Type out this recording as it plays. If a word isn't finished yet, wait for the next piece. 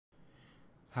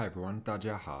Hi everyone, 大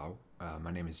家好. My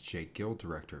name is Jake Gill,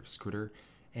 director of Skritter,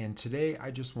 and today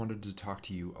I just wanted to talk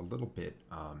to you a little bit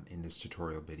in this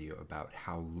tutorial video about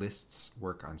how lists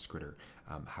work on Skritter,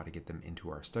 how to get them into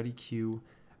our study queue,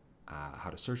 how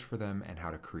to search for them, and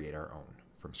how to create our own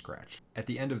from scratch. At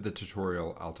the end of the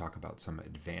tutorial, I'll talk about some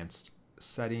advanced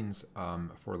settings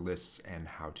for lists and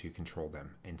how to control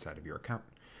them inside of your account.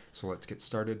 So let's get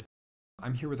started.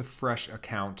 I'm here with a fresh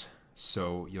account.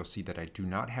 So you'll see that I do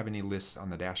not have any lists on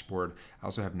the dashboard. I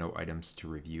also have no items to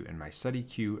review in my study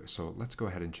queue. So let's go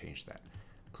ahead and change that.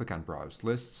 Click on Browse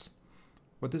Lists.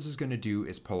 What this is going to do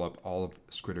is pull up all of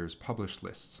Skritter's published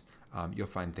lists. You'll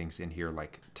find things in here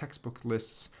like textbook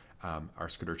lists, our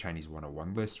Skritter Chinese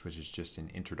 101 list, which is just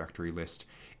an introductory list,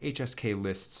 HSK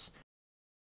lists,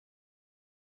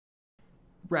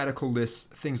 radical lists,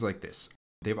 things like this.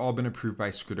 They've all been approved by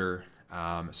Skritter.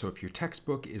 So if your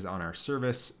textbook is on our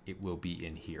service, it will be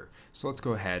in here. So let's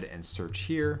go ahead and search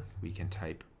here. We can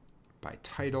type by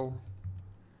title,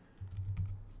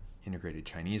 integrated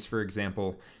Chinese, for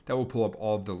example. That will pull up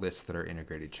all of the lists that are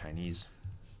integrated Chinese.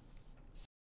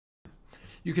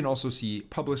 You can also see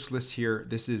published lists here.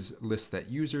 This is lists that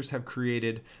users have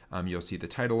created. You'll see the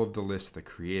title of the list, the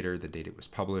creator, the date it was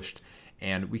published,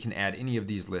 and we can add any of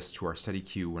these lists to our study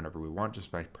queue whenever we want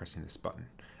just by pressing this button.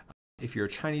 If you're a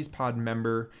Chinese Pod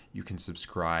member, you can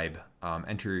subscribe,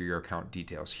 enter your account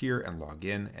details here and log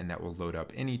in, and that will load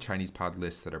up any Chinese Pod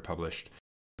lists that are published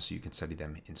so you can study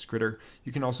them in Skritter.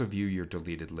 You can also view your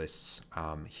deleted lists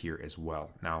here as well.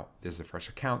 Now, this is a fresh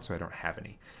account, so I don't have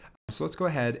any. So let's go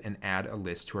ahead and add a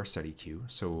list to our study queue.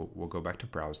 So we'll go back to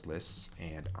Browse Lists,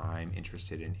 and I'm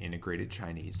interested in integrated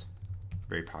Chinese,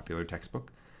 very popular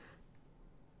textbook.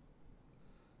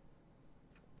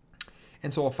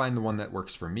 And so I'll find the one that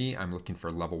works for me. I'm looking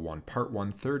for Level 1, Part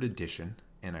 1, 3rd edition,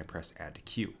 and I press Add to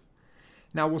Queue.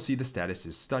 Now we'll see the status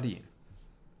is studying.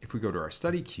 If we go to our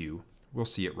study queue, we'll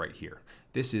see it right here.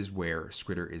 This is where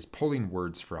Skritter is pulling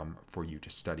words from for you to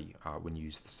study when you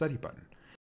use the study button.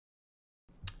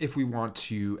 If we want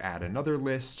to add another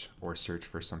list or search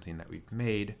for something that we've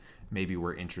made, maybe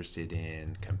we're interested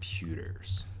in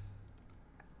computers.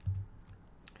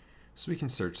 So we can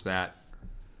search that.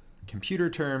 Computer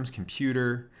terms,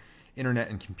 computer, internet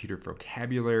and computer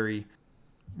vocabulary.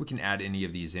 We can add any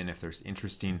of these in if they're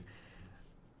interesting.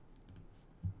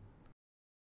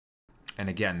 And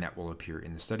again, that will appear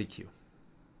in the study queue.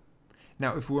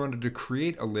 Now, if we wanted to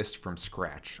create a list from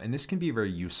scratch, and this can be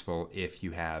very useful if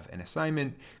you have an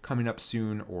assignment coming up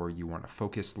soon, or you want a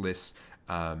focused list,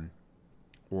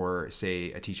 or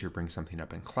say a teacher brings something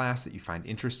up in class that you find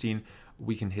interesting,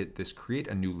 we can hit this Create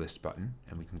a New List button,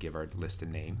 and we can give our list a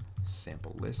name,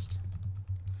 Sample List,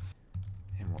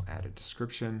 and we'll add a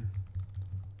description.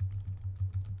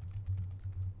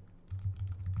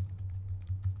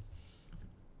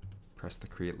 Press the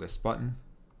Create List button.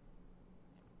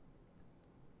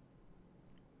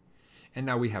 And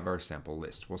now we have our sample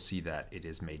list. We'll see that it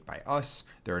is made by us.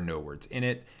 There are no words in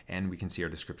it, and we can see our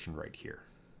description right here.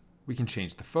 We can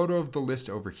change the photo of the list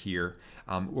over here.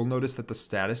 We'll notice that the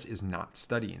status is not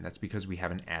studying. That's because we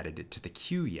haven't added it to the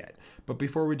queue yet. But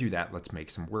before we do that, let's make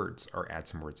some words or add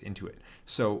some words into it.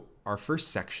 So our first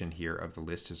section here of the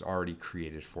list is already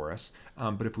created for us.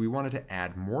 But if we wanted to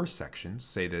add more sections,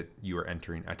 say that you are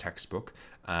entering a textbook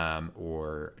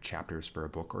or chapters for a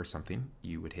book or something,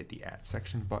 you would hit the Add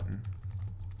Section button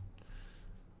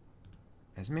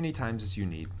as many times as you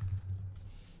need.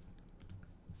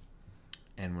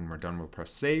 And when we're done, we'll press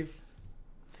Save.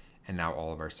 And now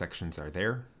all of our sections are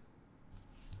there.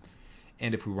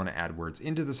 And if we want to add words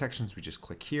into the sections, we just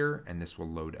click here, and this will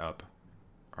load up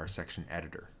our section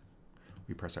editor.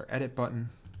 We press our Edit button,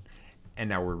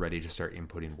 and now we're ready to start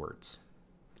inputting words.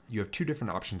 You have two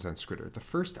different options on Skritter. The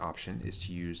first option is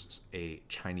to use a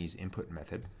Chinese input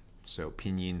method, so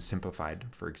pinyin simplified,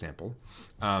 for example.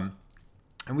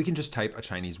 And we can just type a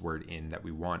Chinese word in that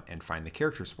we want and find the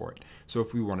characters for it. So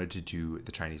if we wanted to do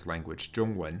the Chinese language,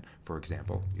 中文, for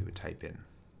example, we would type in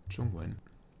中文,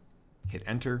 hit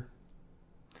enter,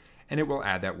 and it will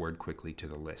add that word quickly to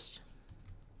the list.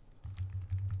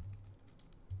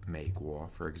 美国,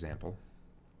 for example,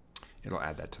 it'll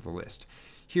add that to the list.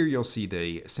 Here you'll see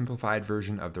the simplified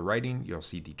version of the writing. You'll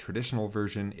see the traditional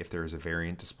version if there is a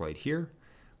variant displayed here.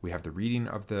 We have the reading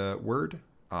of the word,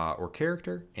 or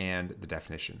character, and the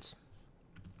definitions.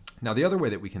 Now, the other way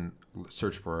that we can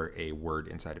search for a word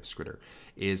inside of Skritter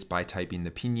is by typing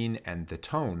the pinyin and the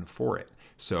tone for it.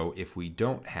 So if we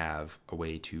don't have a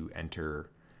way to enter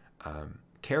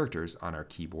characters on our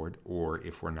keyboard, or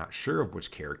if we're not sure of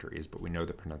which character is, but we know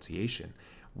the pronunciation,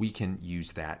 we can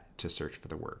use that to search for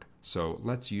the word. So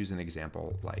let's use an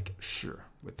example like sh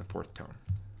with the fourth tone.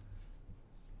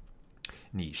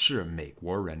 你是美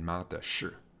国人吗的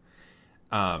是.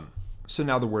 So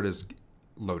now the word is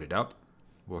loaded up.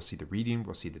 We'll see the reading,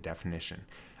 we'll see the definition.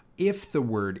 If the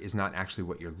word is not actually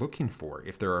what you're looking for,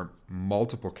 if there are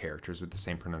multiple characters with the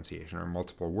same pronunciation or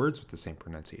multiple words with the same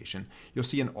pronunciation, you'll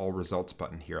see an All Results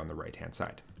button here on the right-hand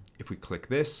side. If we click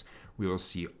this, we will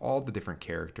see all the different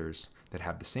characters that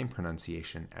have the same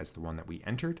pronunciation as the one that we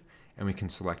entered, and we can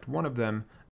select one of them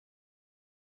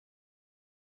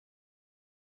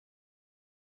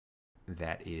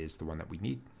that is the one that we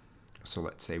need. So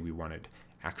let's say we wanted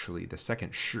actually the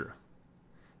second 是,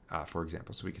 for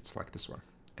example, so we could select this one,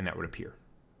 and that would appear.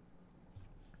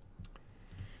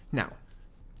 Now,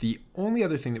 the only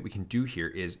other thing that we can do here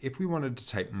is if we wanted to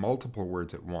type multiple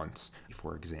words at once,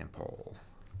 for example,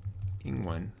 英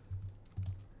文,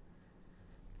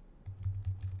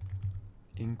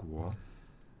 英国,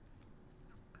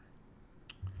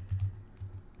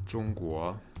 中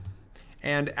国,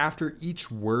 and after each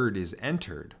word is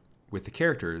entered with the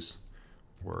characters,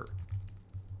 or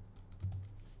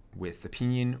with the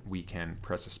pinyin, we can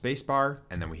press a space bar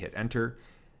and then we hit enter,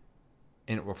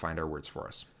 and it will find our words for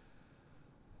us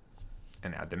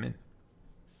and add them in.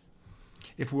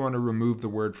 If we want to remove the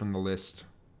word from the list,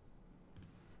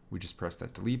 we just press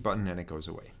that delete button and it goes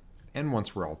away. And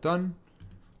once we're all done,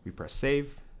 we press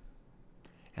save,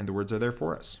 and the words are there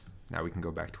for us. Now we can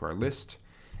go back to our list,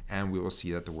 and we will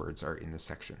see that the words are in the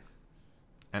section.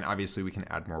 And obviously we can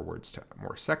add more words to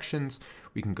more sections.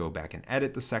 We can go back and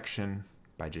edit the section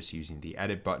by just using the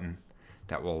edit button.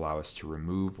 That will allow us to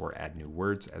remove or add new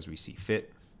words as we see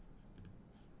fit.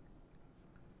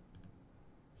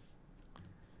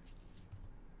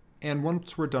 And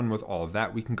once we're done with all of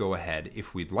that, we can go ahead,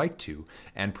 if we'd like to,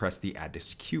 and press the Add to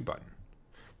Queue button.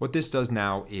 What this does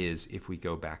now is, if we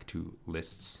go back to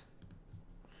Lists,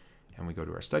 and we go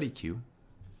to our study queue,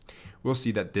 we'll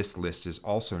see that this list is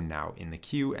also now in the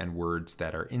queue, and words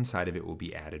that are inside of it will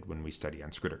be added when we study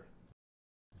on Skritter.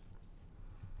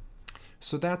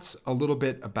 So that's a little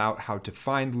bit about how to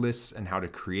find lists and how to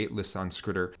create lists on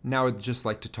Skritter. Now I'd just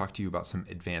like to talk to you about some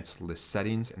advanced list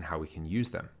settings and how we can use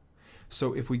them.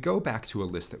 So if we go back to a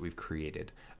list that we've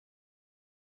created,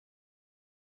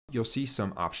 you'll see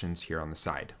some options here on the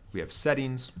side. We have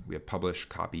settings, we have publish,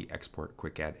 copy, export,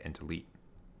 quick add, and delete.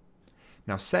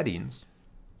 Now settings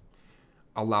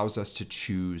allows us to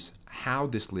choose how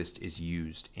this list is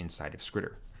used inside of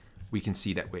Skritter. We can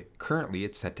see that currently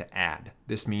it's set to add.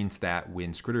 This means that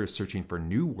when Skritter is searching for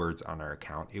new words on our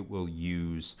account, it will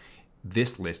use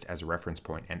this list as a reference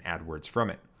point and add words from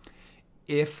it.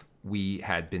 If we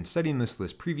had been studying this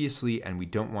list previously and we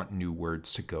don't want new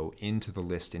words to go into the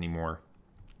list anymore,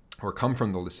 or come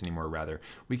from the list anymore rather,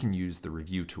 we can use the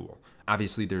review tool.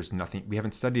 Obviously there's nothing, we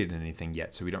haven't studied anything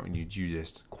yet, so we don't need to do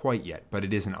this quite yet, but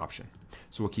it is an option.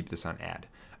 So we'll keep this on add.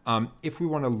 If we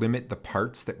want to limit the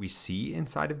parts that we see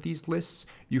inside of these lists,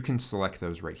 you can select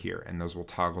those right here, and those will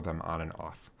toggle them on and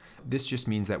off. This just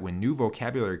means that when new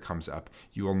vocabulary comes up,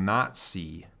 you will not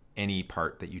see any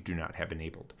part that you do not have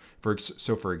enabled.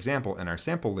 So for example, in our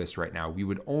sample list right now, we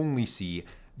would only see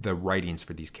the writings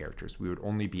for these characters. We would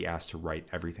only be asked to write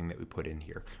everything that we put in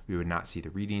here. We would not see the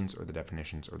readings or the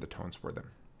definitions or the tones for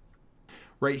them.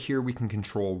 Right here, we can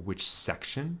control which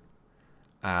section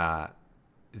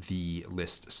the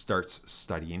list starts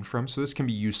studying from. So this can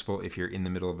be useful if you're in the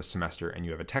middle of a semester and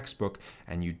you have a textbook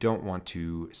and you don't want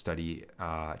to study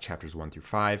chapters 1 through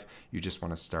 5. You just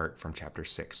want to start from chapter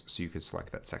 6. So you could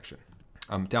select that section.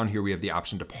 Down here, we have the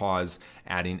option to pause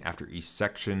adding after each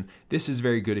section. This is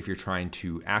very good if you're trying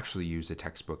to actually use a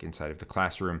textbook inside of the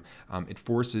classroom. It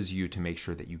forces you to make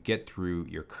sure that you get through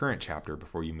your current chapter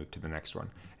before you move to the next one,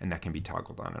 and that can be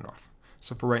toggled on and off.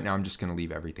 So for right now, I'm just going to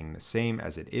leave everything the same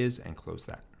as it is and close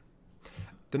that.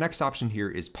 The next option here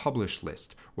is Publish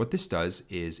List. What this does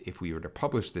is if we were to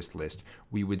publish this list,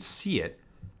 we would see it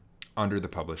under the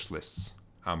Published Lists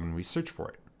when we search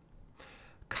for it.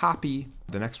 Copy,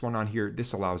 the next one on here,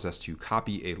 this allows us to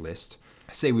copy a list.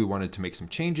 Say we wanted to make some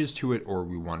changes to it or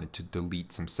we wanted to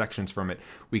delete some sections from it,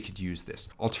 we could use this.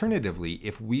 Alternatively,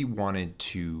 if we wanted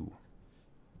to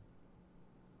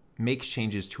make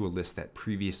changes to a list that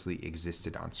previously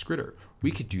existed on Skritter,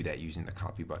 we could do that using the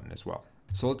copy button as well.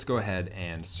 So let's go ahead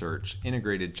and search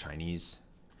integrated Chinese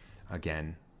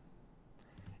again.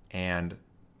 And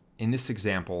in this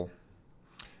example,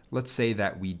 let's say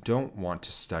that we don't want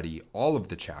to study all of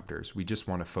the chapters. We just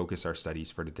want to focus our studies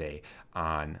for today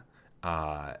on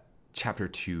chapter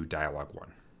 2, dialogue 1.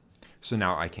 So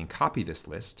now I can copy this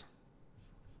list.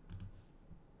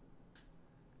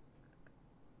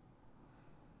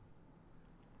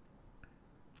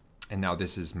 And now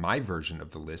this is my version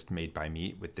of the list made by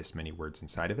me with this many words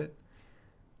inside of it.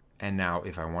 And now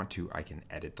if I want to, I can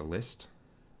edit the list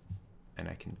and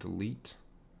I can delete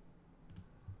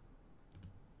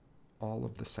all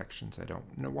of the sections I don't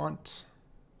want.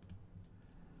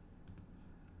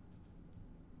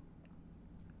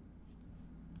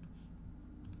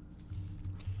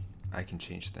 I can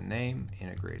change the name,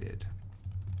 Integrated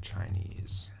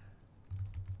Chinese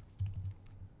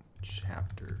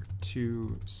Chapter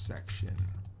 2, Section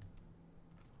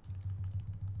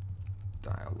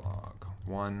Dialogue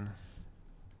 1.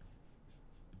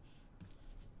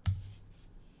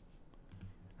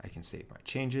 I can save my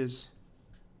changes.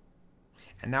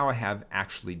 And now I have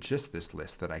actually just this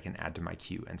list that I can add to my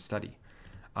queue and study.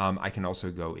 I can also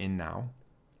go in now,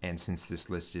 and since this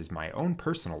list is my own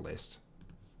personal list,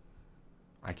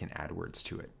 I can add words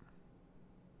to it.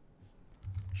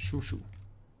 Shushu,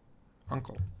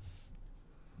 uncle.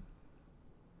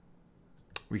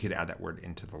 We could add that word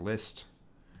into the list,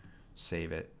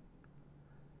 save it,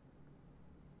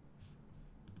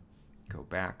 go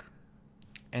back,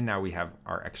 and now we have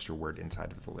our extra word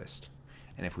inside of the list.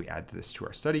 And if we add this to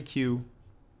our study queue,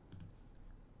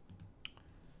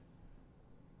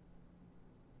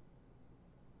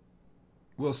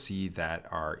 we'll see that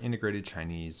our integrated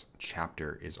Chinese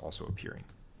chapter is also appearing.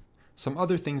 Some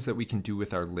other things that we can do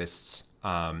with our lists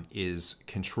is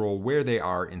control where they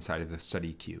are inside of the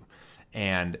study queue.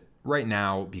 And right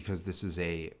now, because this is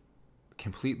a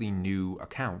completely new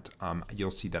account,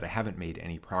 you'll see that I haven't made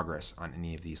any progress on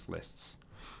any of these lists.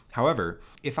 However,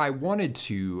 if I wanted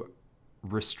to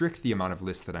restrict the amount of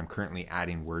lists that I'm currently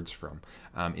adding words from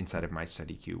inside of my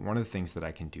study queue, one of the things that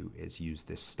I can do is use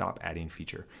this stop adding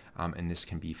feature, and this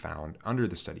can be found under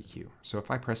the study queue. So if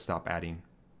I press stop adding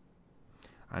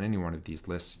on any one of these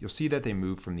lists, you'll see that they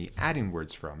move from the adding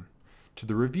words from to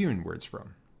the reviewing words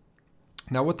from.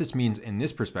 Now what this means in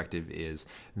this perspective is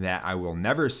that I will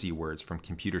never see words from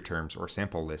computer terms or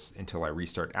sample lists until I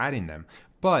restart adding them,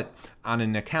 but on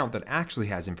an account that actually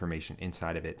has information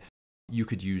inside of it, you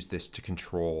could use this to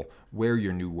control where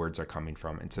your new words are coming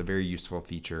from. It's a very useful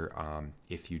feature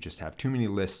if you just have too many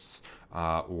lists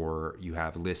or you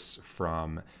have lists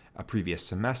from a previous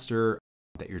semester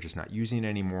that you're just not using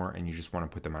anymore and you just want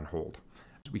to put them on hold.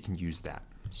 So we can use that.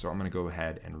 So I'm going to go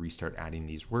ahead and restart adding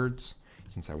these words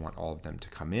since I want all of them to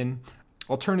come in.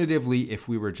 Alternatively, if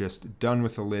we were just done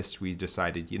with the list, we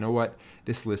decided, you know what,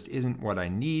 this list isn't what I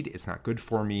need, it's not good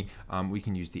for me, we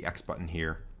can use the X button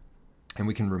here and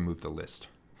we can remove the list.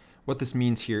 What this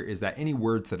means here is that any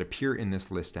words that appear in this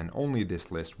list and only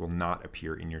this list will not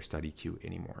appear in your study queue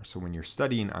anymore. So when you're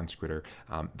studying on Skritter,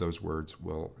 those words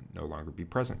will no longer be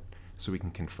present. So we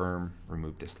can confirm,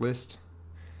 remove this list,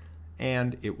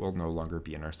 and it will no longer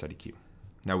be in our study queue.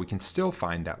 Now we can still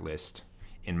find that list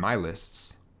in my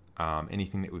lists.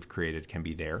 Anything that we've created can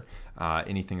be there.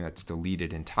 Anything that's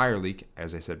deleted entirely,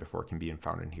 as I said before, can be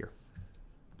found in here.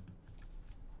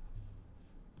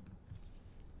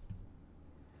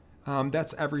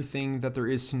 That's everything that there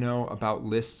is to know about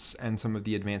lists and some of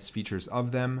the advanced features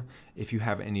of them. If you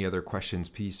have any other questions,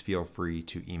 please feel free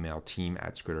to email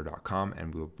team@skritter.com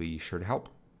and we'll be sure to help.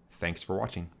 Thanks for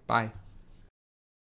watching. Bye.